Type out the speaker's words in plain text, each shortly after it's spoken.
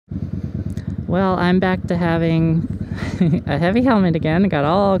Well, I'm back to having a heavy helmet again. I got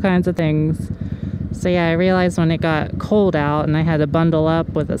all kinds of things. So yeah, I realized when it got cold out and I had to bundle up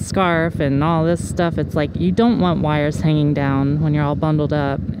with a scarf and all this stuff, it's like you don't want wires hanging down when you're all bundled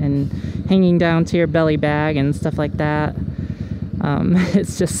up and hanging down to your belly bag and stuff like that.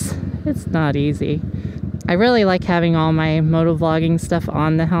 It's not easy. I really like having all my motovlogging stuff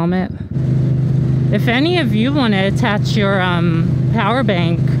on the helmet. If any of you want to attach your power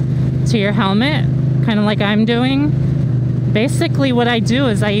bank to your helmet, kind of like I'm doing, basically what I do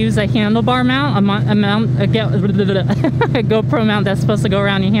is I use a handlebar mount, a GoPro mount that's supposed to go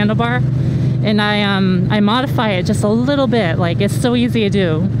around your handlebar, and I modify it just a little bit. Like, it's so easy to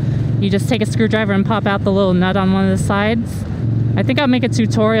do. You just take a screwdriver and pop out the little nut on one of the sides. I think I'll make a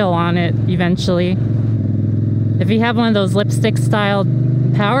tutorial on it eventually. If you have one of those lipstick style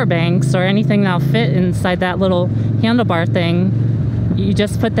power banks or anything that'll fit inside that little handlebar thing, you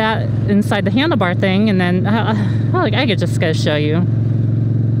just put that inside the handlebar thing, and then I could just gotta show you.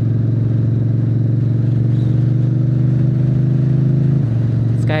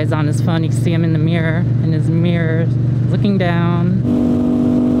 This guy's on his phone. You can see him in the mirror, in his mirror, looking down.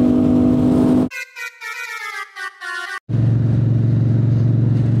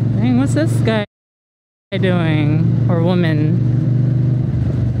 Dang, what's this guy doing? Or woman?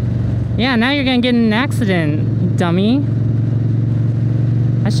 Yeah, now you're gonna get in an accident, dummy.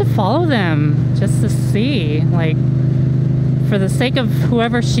 I should follow them just to see, like, for the sake of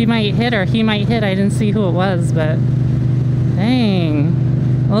whoever she might hit or he might hit. I didn't see who it was, but dang.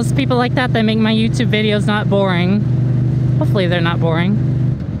 Those people like that make my YouTube videos not boring. Hopefully they're not boring.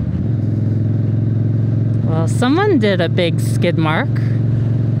 Well, someone did a big skid mark.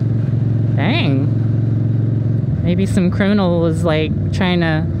 Dang. Maybe some criminal was like trying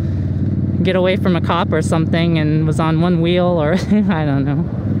to get away from a cop or something and was on one wheel, or I don't know.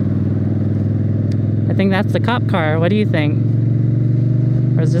 I think that's the cop car. What do you think?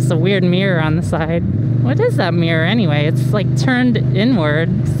 Or is just a weird mirror on the side? What is that mirror anyway? It's like turned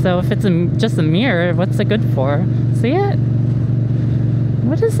inward, so if it's just a mirror, what's it good for? See it?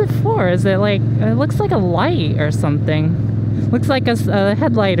 What is it for? Is it like, it looks like a light or something. Looks like a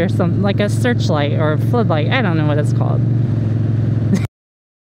headlight or something, like a searchlight or a floodlight. I don't know what it's called.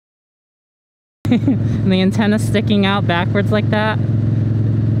 And the antenna sticking out backwards like that.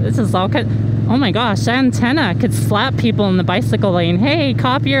 This is all oh my gosh, that antenna could slap people in the bicycle lane. Hey,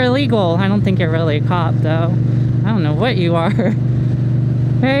 cop, you're illegal. I don't think you're really a cop, though. I don't know what you are.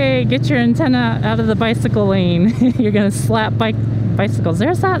 Hey, get your antenna out of the bicycle lane. You're gonna slap bicycles.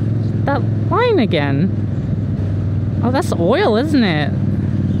 There's that line again. Oh, that's oil, isn't it?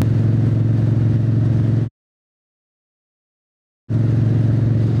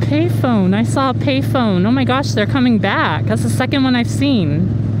 Payphone. I saw a payphone. Oh my gosh, they're coming back. That's the second one I've seen.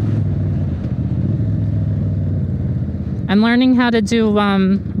 I'm learning how to do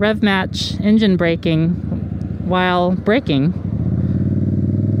rev match engine braking while braking.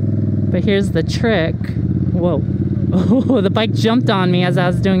 But here's the trick. Whoa. Oh, the bike jumped on me as I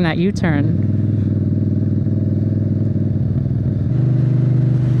was doing that U-turn.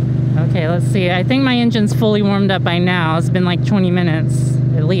 Okay, let's see. I think my engine's fully warmed up by now. It's been like 20 minutes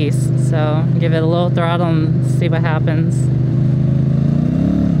at least. So give it a little throttle and see what happens.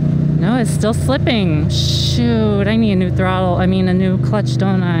 No, it's still slipping. Shoot, I need a new throttle. I mean, a new clutch,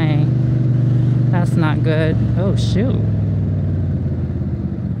 don't I? That's not good. Oh, shoot.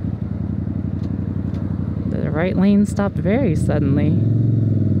 The right lane stopped very suddenly.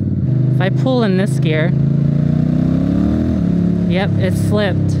 If I pull in this gear, yep, it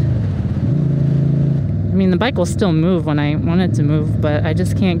slipped. I mean, the bike will still move when I want it to move, but I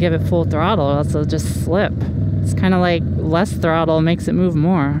just can't give it full throttle, or else it'll just slip. It's kind of like less throttle makes it move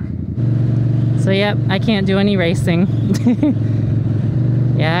more. So, yep, I can't do any racing.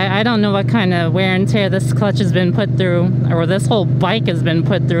 Yeah, I don't know what kind of wear and tear this clutch has been put through, or this whole bike has been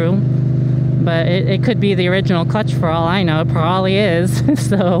put through. But it could be the original clutch for all I know. It probably is.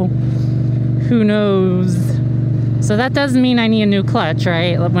 So, who knows? So that does mean I need a new clutch,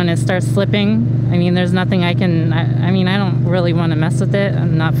 right? When it starts slipping. I mean, there's nothing I can... I mean, I don't really want to mess with it.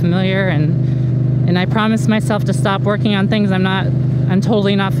 I'm not familiar. And I promised myself to stop working on things I'm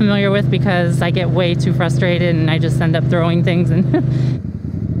totally not familiar with, because I get way too frustrated and I just end up throwing things and...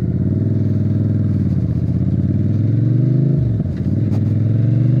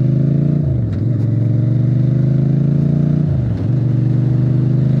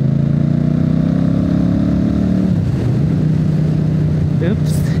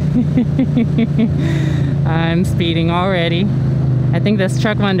 Oops. I'm speeding already. I think this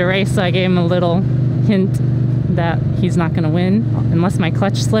truck wanted to race, so I gave him a little hint that he's not going to win unless my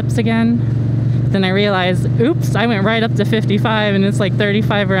clutch slips again. But then I realized, oops, I went right up to 55 and it's like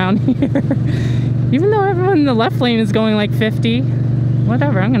 35 around here. Even though everyone in the left lane is going like 50,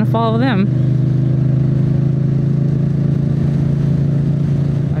 whatever, I'm gonna follow them.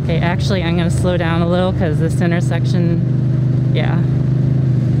 Okay, actually I'm gonna slow down a little because this intersection, yeah.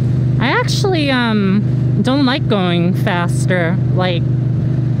 I actually don't like going faster. Like,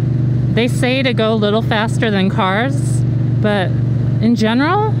 they say to go a little faster than cars, but in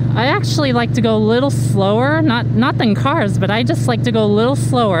general, I actually like to go a little slower. Not than cars, but I just like to go a little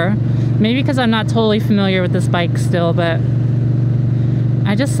slower. Maybe because I'm not totally familiar with this bike still, but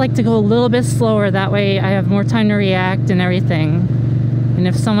I just like to go a little bit slower. That way I have more time to react and everything. And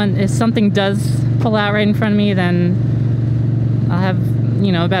if something does pull out right in front of me, then I'll have,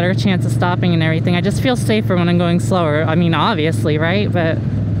 you know, a better chance of stopping and everything. I just feel safer when I'm going slower. I mean, obviously, right? But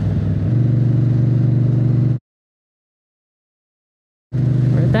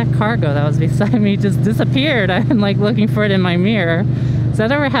where'd that car go that was beside me? Just disappeared. I'm like looking for it in my mirror. Does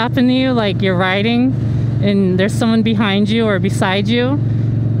that ever happen to you? Like, you're riding and there's someone behind you or beside you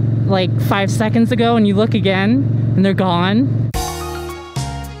like 5 seconds ago and you look again and they're gone?